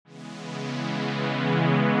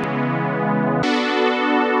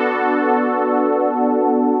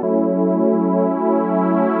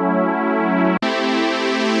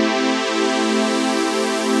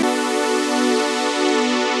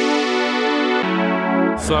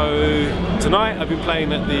So tonight I've been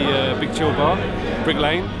playing at the Big Chill Bar, Brick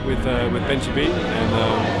Lane, with Benji B,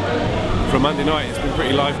 and for a Monday night it's been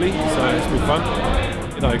pretty lively, so it's been fun.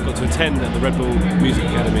 You know, I got to attend at the Red Bull Music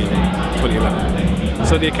Academy in 2011.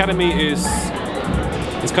 So the Academy is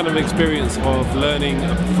kind of an experience of learning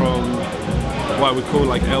from what I would call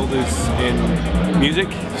like elders in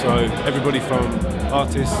music. So everybody from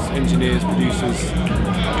artists, engineers, producers,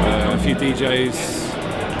 a few DJs,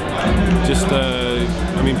 just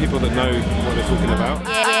I mean people that know what they're talking about.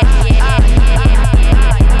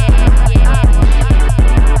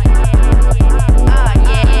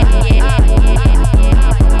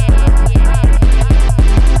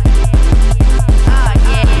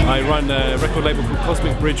 I run a record label called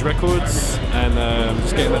Cosmic Bridge Records, and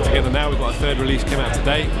just getting that together now. We've got a third release came out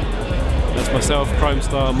today. That's myself, Chrome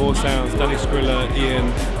Star, More Sounds, Danny Skrilla,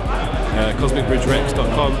 Ian,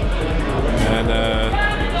 CosmicBridgeRex.com, and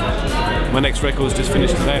my next record's just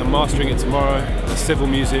finished today. I'm mastering it tomorrow. It's civil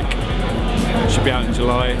music. It should be out in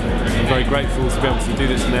July. I'm very grateful to be able to do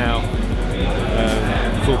this now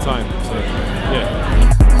full time. So.